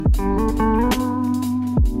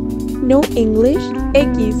No English,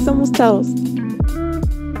 X, somos chavos.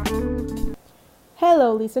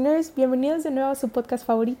 Hello listeners, bienvenidos de nuevo a su podcast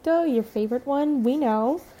favorito, your favorite one, we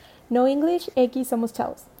know. No English, X, somos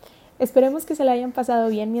chavos. Esperemos que se la hayan pasado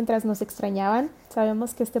bien mientras nos extrañaban.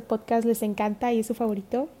 Sabemos que este podcast les encanta y es su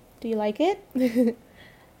favorito. Do you like it?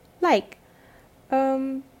 Like.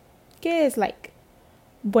 ¿Qué es like?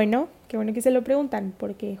 Bueno, qué bueno que se lo preguntan,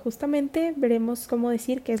 porque justamente veremos cómo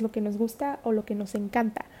decir qué es lo que nos gusta o lo que nos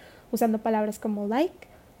encanta, usando palabras como like,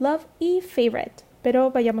 love y favorite.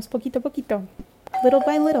 Pero vayamos poquito a poquito, little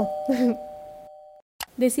by little.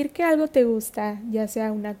 Decir que algo te gusta, ya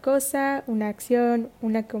sea una cosa, una acción,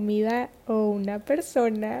 una comida o una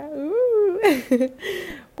persona.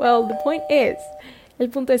 Well, the point is, el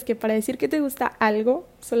punto es que para decir que te gusta algo,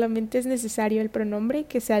 solamente es necesario el pronombre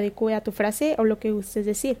que se adecue a tu frase o lo que gustes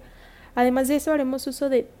decir. Además de eso, haremos uso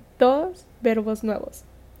de 2 verbos nuevos,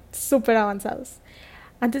 súper avanzados.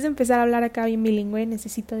 Antes de empezar a hablar acá bien bilingüe,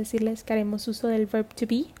 necesito decirles que haremos uso del verb to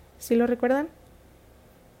be. ¿Sí lo recuerdan?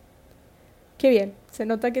 Qué bien, se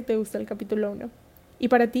nota que te gustó el capítulo 1. Y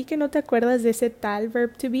para ti que no te acuerdas de ese tal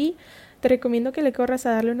verb to be, te recomiendo que le corras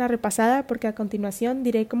a darle una repasada porque a continuación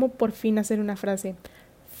diré cómo por fin hacer una frase.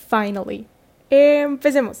 Finally.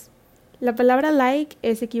 Empecemos. La palabra like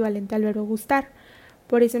es equivalente al verbo gustar.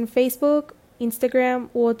 Por eso en Facebook, Instagram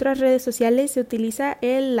u otras redes sociales se utiliza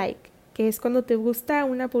el like, que es cuando te gusta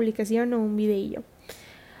una publicación o un videillo.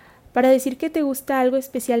 Para decir que te gusta algo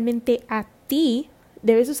especialmente a ti,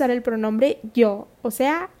 debes usar el pronombre yo, o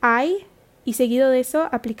sea, I, y seguido de eso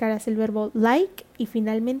aplicarás el verbo like y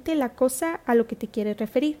finalmente la cosa a lo que te quieres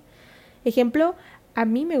referir. Ejemplo, a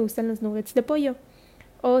mí me gustan los nuggets de pollo.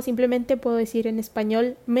 O simplemente puedo decir en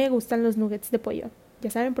español, me gustan los nuggets de pollo. Ya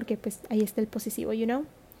saben, porque pues ahí está el posesivo, you know.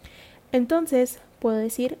 Entonces, puedo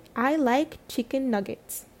decir, I like chicken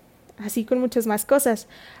nuggets. Así con muchas más cosas.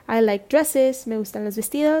 I like dresses, me gustan los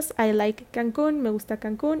vestidos. I like Cancún, me gusta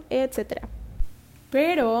Cancún, etc.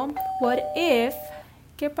 Pero, what if,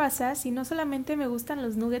 ¿qué pasa si no solamente me gustan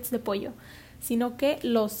los nuggets de pollo, sino que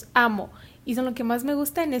los amo y son lo que más me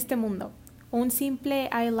gusta en este mundo? Un simple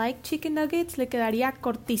I like chicken nuggets le quedaría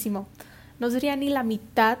cortísimo. No sería ni la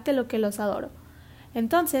mitad de lo que los adoro.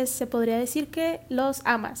 Entonces, se podría decir que los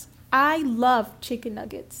amas. I love chicken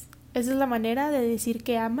nuggets. Esa es la manera de decir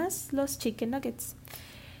que amas los chicken nuggets.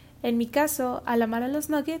 En mi caso, al amar a los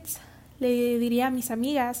nuggets, le diría a mis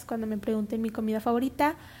amigas cuando me pregunten mi comida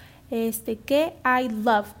favorita, que I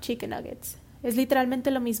love chicken nuggets. Es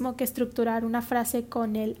literalmente lo mismo que estructurar una frase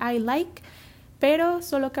con el I like, pero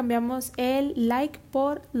solo cambiamos el like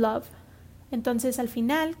por love. Entonces al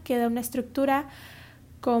final queda una estructura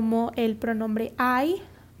como el pronombre I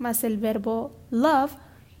más el verbo love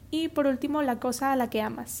y por último la cosa a la que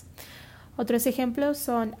amas. Otros ejemplos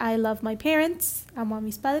son I love my parents, amo a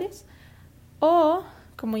mis padres, o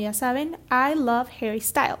como ya saben, I love Harry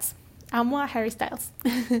Styles. Amo a Harry Styles.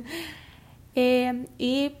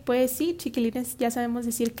 Y pues sí, chiquilines, ya sabemos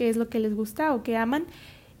decir qué es lo que les gusta o qué aman.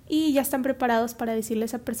 Y ya están preparados para decirle a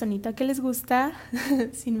esa personita que les gusta,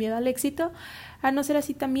 sin miedo al éxito. A no ser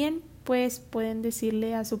así también, pues pueden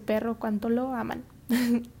decirle a su perro cuánto lo aman.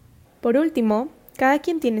 Por último, cada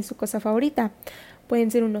quien tiene su cosa favorita.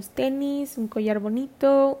 Pueden ser unos tenis, un collar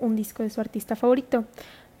bonito, un disco de su artista favorito.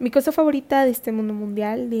 Mi cosa favorita de este mundo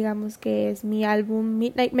mundial, digamos que es mi álbum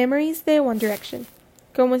Midnight Memories de One Direction.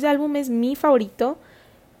 Como ese álbum es mi favorito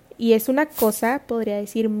y es una cosa, podría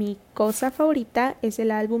decir mi cosa favorita es el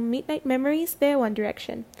álbum Midnight Memories de One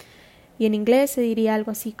Direction. Y en inglés se diría algo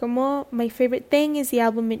así como My favorite thing is the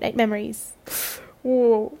album Midnight Memories.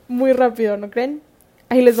 Muy rápido, ¿no creen?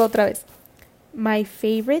 Ahí les va otra vez. My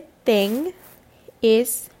favorite thing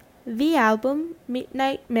is the album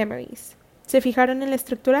Midnight Memories. ¿Se fijaron en la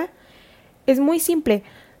estructura? Es muy simple.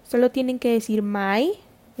 Solo tienen que decir my,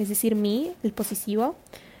 es decir, mi, el posesivo.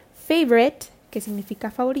 Favorite, que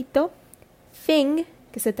significa favorito. Thing,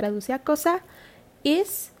 que se traduce a cosa.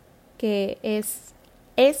 Is, que es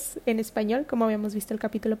en español, como habíamos visto el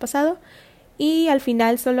capítulo pasado. Y al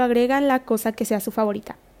final solo agregan la cosa que sea su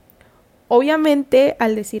favorita. Obviamente,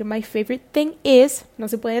 al decir my favorite thing is, no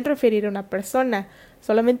se pueden referir a una persona,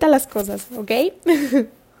 solamente a las cosas, ¿ok?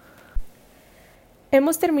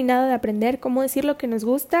 Hemos terminado de aprender cómo decir lo que nos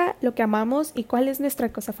gusta, lo que amamos y cuál es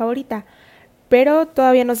nuestra cosa favorita. Pero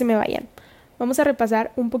todavía no se me vayan. Vamos a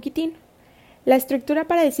repasar un poquitín. La estructura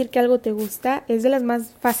para decir que algo te gusta es de las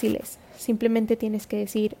más fáciles. Simplemente tienes que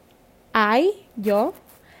decir I, yo,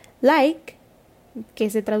 like, que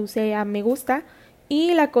se traduce a me gusta,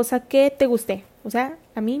 y la cosa que te guste. O sea,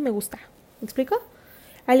 a mí me gusta. ¿Me explico?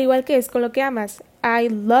 Al igual que es con lo que amas. I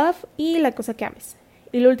love y la cosa que ames.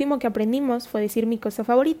 Y lo último que aprendimos fue decir mi cosa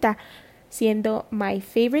favorita, siendo my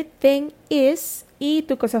favorite thing is y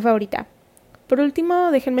tu cosa favorita. Por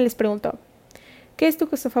último, déjenme les pregunto, ¿qué es tu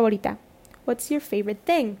cosa favorita? What's your favorite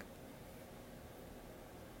thing?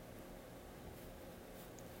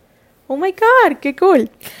 Oh my God, qué cool.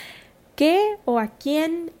 ¿Qué o a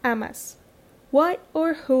quién amas? What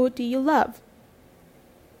or who do you love?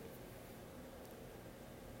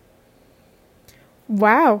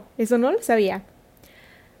 Wow, eso no lo sabía.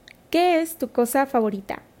 ¿Qué es tu cosa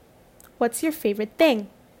favorita? What's your favorite thing?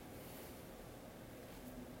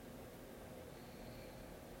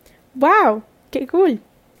 Wow, qué cool.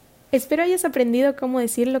 Espero hayas aprendido cómo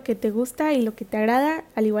decir lo que te gusta y lo que te agrada,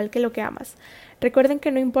 al igual que lo que amas. Recuerden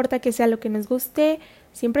que no importa que sea lo que nos guste,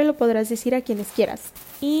 siempre lo podrás decir a quienes quieras.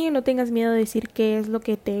 Y no tengas miedo de decir qué es lo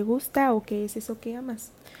que te gusta o qué es eso que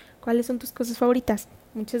amas. ¿Cuáles son tus cosas favoritas?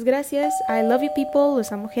 Muchas gracias. I love you people.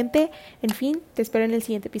 Los amo gente. En fin, te espero en el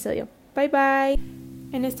siguiente episodio. Bye bye.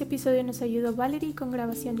 En este episodio nos ayudó Valerie con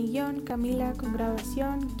grabación y guión, Camila con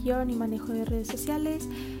grabación, guión y manejo de redes sociales,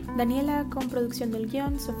 Daniela con producción del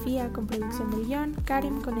guión, Sofía con producción del guión,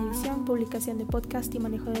 Karen con edición, publicación de podcast y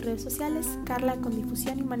manejo de redes sociales, Carla con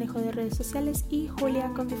difusión y manejo de redes sociales y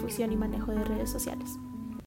Julia con difusión y manejo de redes sociales.